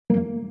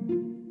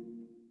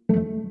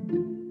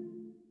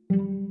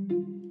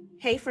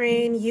Hey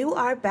friend, you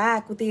are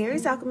back with the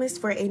Aries Alchemist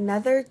for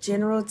another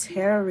general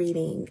tarot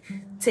reading.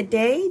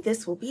 Today,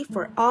 this will be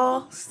for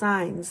all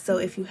signs. So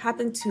if you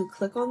happen to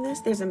click on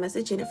this, there's a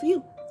message in it for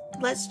you.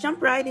 Let's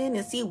jump right in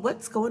and see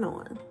what's going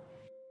on.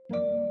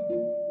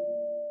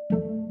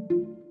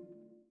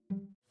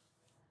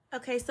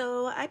 Okay,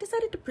 so I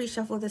decided to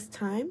pre-shuffle this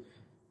time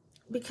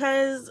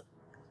because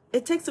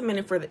it takes a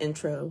minute for the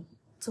intro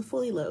to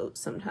fully load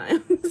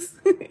sometimes.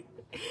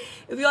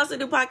 If you also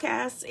do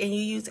podcasts and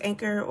you use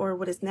Anchor or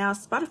what is now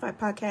Spotify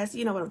podcasts,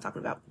 you know what I'm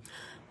talking about.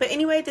 But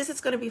anyway, this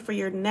is going to be for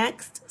your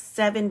next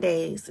 7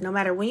 days. No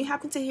matter when you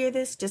happen to hear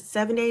this, just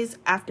 7 days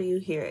after you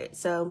hear it.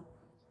 So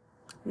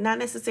not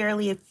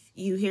necessarily if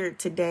you hear it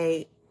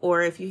today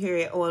or if you hear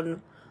it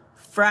on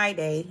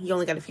Friday, you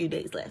only got a few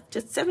days left.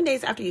 Just 7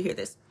 days after you hear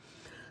this.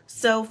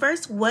 So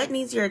first, what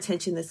needs your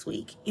attention this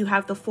week? You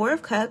have the Four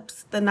of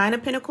Cups, the Nine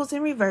of Pentacles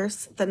in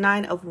reverse, the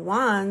Nine of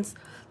Wands,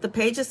 the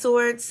Page of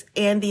Swords,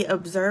 and the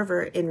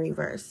Observer in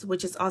reverse,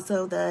 which is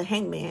also the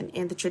Hangman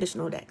in the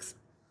traditional decks.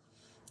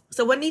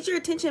 So what needs your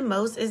attention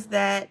most is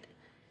that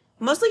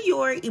mostly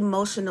your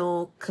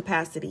emotional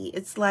capacity.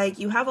 It's like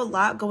you have a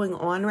lot going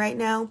on right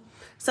now.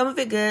 Some of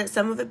it good,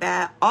 some of it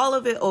bad, all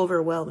of it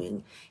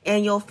overwhelming.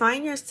 And you'll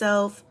find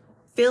yourself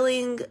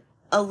feeling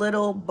a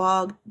little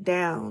bogged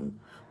down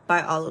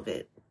by all of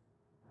it.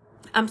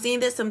 I'm seeing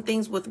that some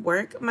things with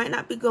work might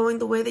not be going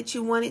the way that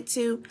you want it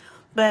to,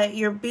 but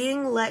you're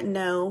being let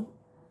know.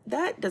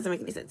 That doesn't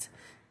make any sense.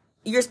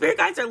 Your spirit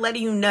guides are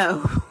letting you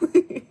know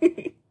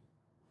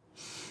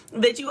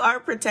that you are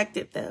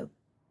protected, though.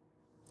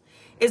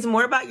 It's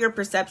more about your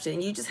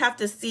perception. You just have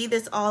to see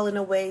this all in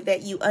a way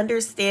that you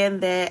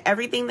understand that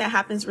everything that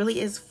happens really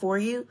is for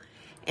you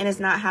and is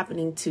not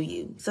happening to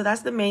you. So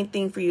that's the main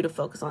thing for you to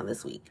focus on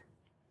this week.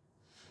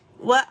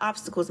 What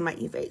obstacles might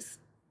you face?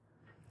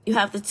 You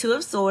have the Two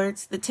of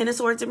Swords, the Ten of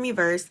Swords in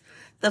reverse,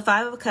 the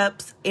Five of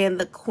Cups, and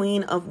the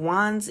Queen of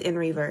Wands in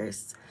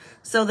reverse.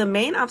 So the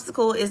main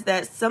obstacle is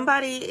that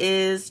somebody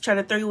is trying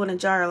to throw you in a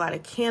jar, light a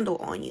candle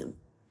on you.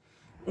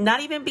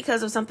 Not even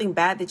because of something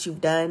bad that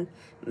you've done.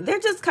 They're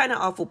just kind of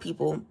awful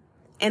people.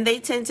 And they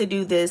tend to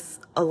do this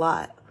a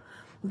lot.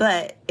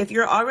 But if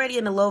you're already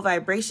in a low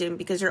vibration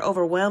because you're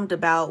overwhelmed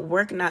about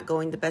work not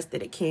going the best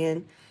that it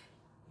can,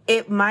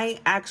 it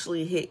might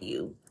actually hit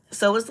you.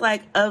 So it's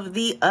like of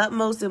the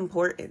utmost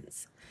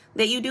importance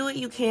that you do what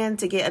you can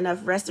to get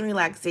enough rest and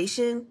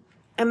relaxation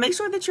and make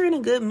sure that you're in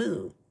a good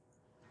mood.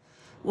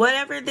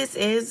 Whatever this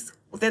is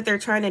that they're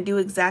trying to do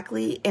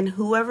exactly, and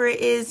whoever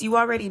it is, you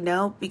already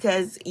know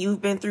because you've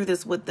been through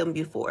this with them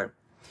before.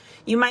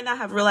 You might not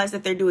have realized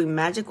that they're doing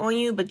magic on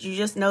you, but you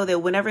just know that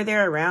whenever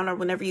they're around or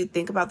whenever you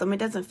think about them, it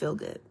doesn't feel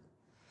good.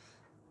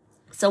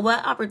 So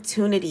what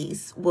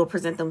opportunities will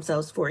present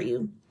themselves for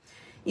you?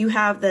 You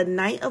have the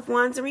Knight of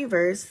Wands in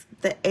reverse,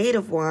 the Eight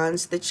of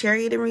Wands, the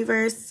Chariot in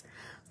reverse,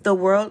 the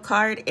World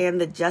card,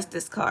 and the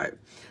Justice card.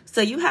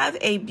 So you have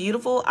a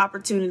beautiful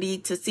opportunity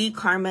to see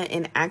karma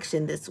in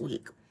action this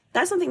week.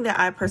 That's something that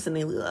I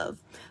personally love.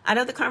 I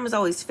know the karma is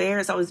always fair,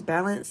 it's always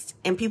balanced,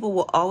 and people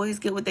will always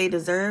get what they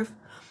deserve.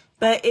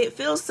 But it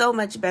feels so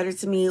much better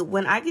to me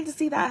when I get to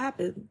see that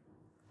happen.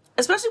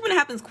 Especially when it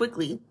happens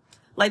quickly.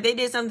 Like they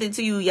did something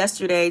to you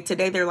yesterday,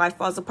 today their life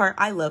falls apart.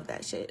 I love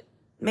that shit.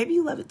 Maybe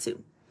you love it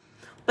too.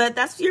 But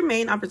that's your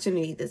main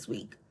opportunity this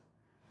week.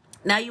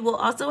 Now you will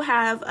also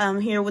have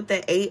here with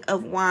the Eight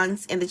of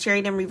Wands and the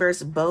Chariot in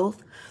reverse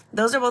both.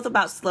 Those are both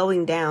about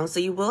slowing down. So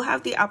you will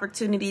have the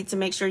opportunity to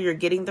make sure you're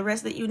getting the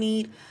rest that you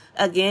need.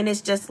 Again, it's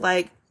just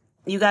like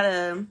you got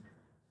to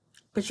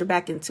put your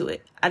back into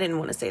it. I didn't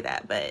want to say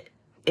that, but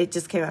it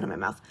just came out of my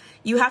mouth.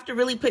 You have to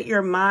really put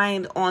your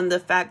mind on the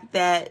fact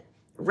that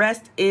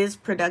rest is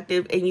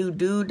productive and you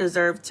do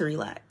deserve to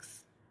relax.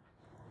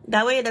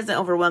 That way it doesn't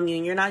overwhelm you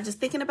and you're not just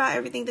thinking about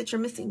everything that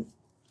you're missing.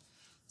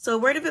 So a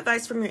word of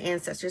advice from your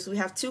ancestors. We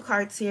have two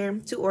cards here,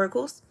 two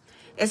oracles.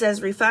 It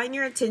says, refine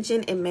your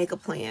attention and make a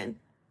plan.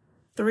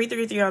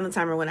 333 on the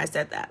timer when I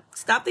said that.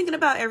 Stop thinking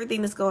about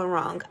everything that's going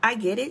wrong. I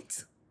get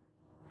it.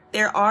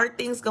 There are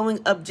things going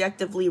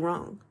objectively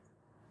wrong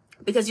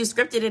because you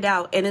scripted it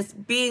out and it's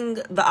being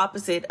the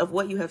opposite of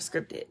what you have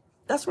scripted.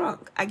 That's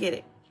wrong. I get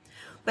it.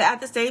 But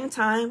at the same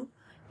time,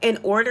 in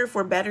order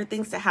for better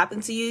things to happen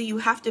to you, you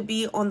have to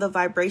be on the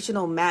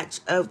vibrational match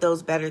of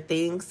those better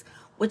things,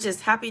 which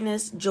is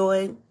happiness,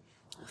 joy,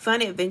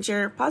 fun,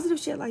 adventure, positive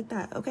shit like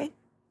that, okay?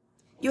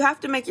 You have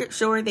to make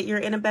sure that you're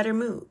in a better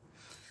mood.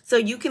 So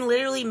you can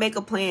literally make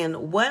a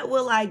plan. What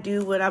will I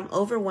do when I'm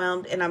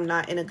overwhelmed and I'm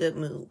not in a good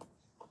mood?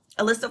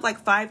 A list of like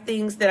 5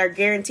 things that are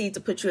guaranteed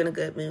to put you in a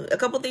good mood. A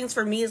couple things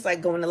for me is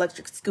like going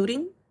electric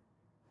scooting,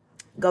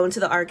 going to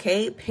the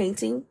arcade,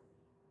 painting,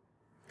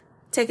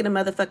 taking a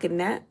motherfucking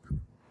nap,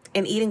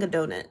 and eating a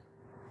donut.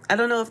 I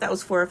don't know if that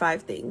was 4 or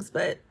 5 things,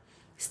 but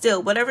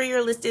still, whatever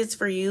your list is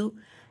for you,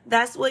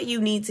 that's what you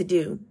need to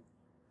do.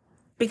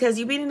 Because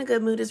you being in a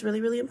good mood is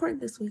really, really important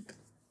this week.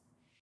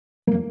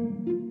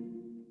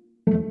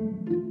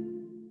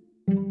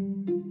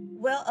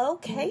 Well,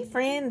 okay,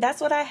 friend,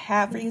 that's what I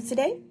have for you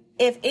today.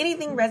 If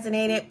anything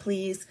resonated,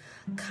 please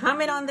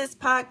comment on this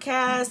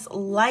podcast,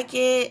 like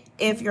it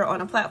if you're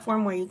on a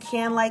platform where you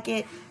can like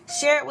it,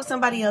 share it with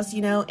somebody else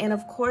you know, and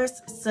of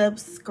course,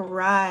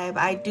 subscribe.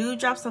 I do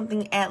drop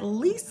something at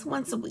least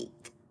once a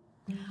week,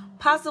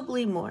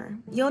 possibly more.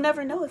 You'll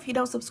never know if you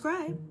don't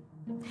subscribe.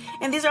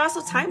 And these are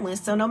also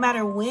timeless, so no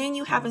matter when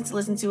you happen to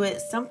listen to it,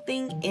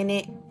 something in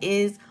it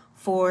is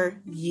for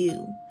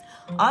you.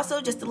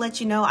 Also, just to let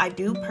you know, I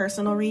do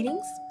personal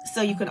readings,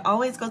 so you can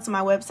always go to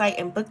my website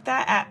and book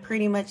that at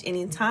pretty much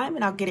any time,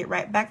 and I'll get it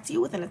right back to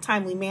you within a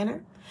timely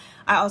manner.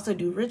 I also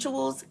do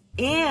rituals,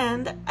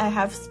 and I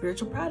have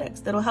spiritual products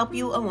that'll help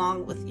you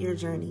along with your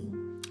journey.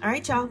 All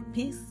right, y'all.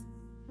 Peace.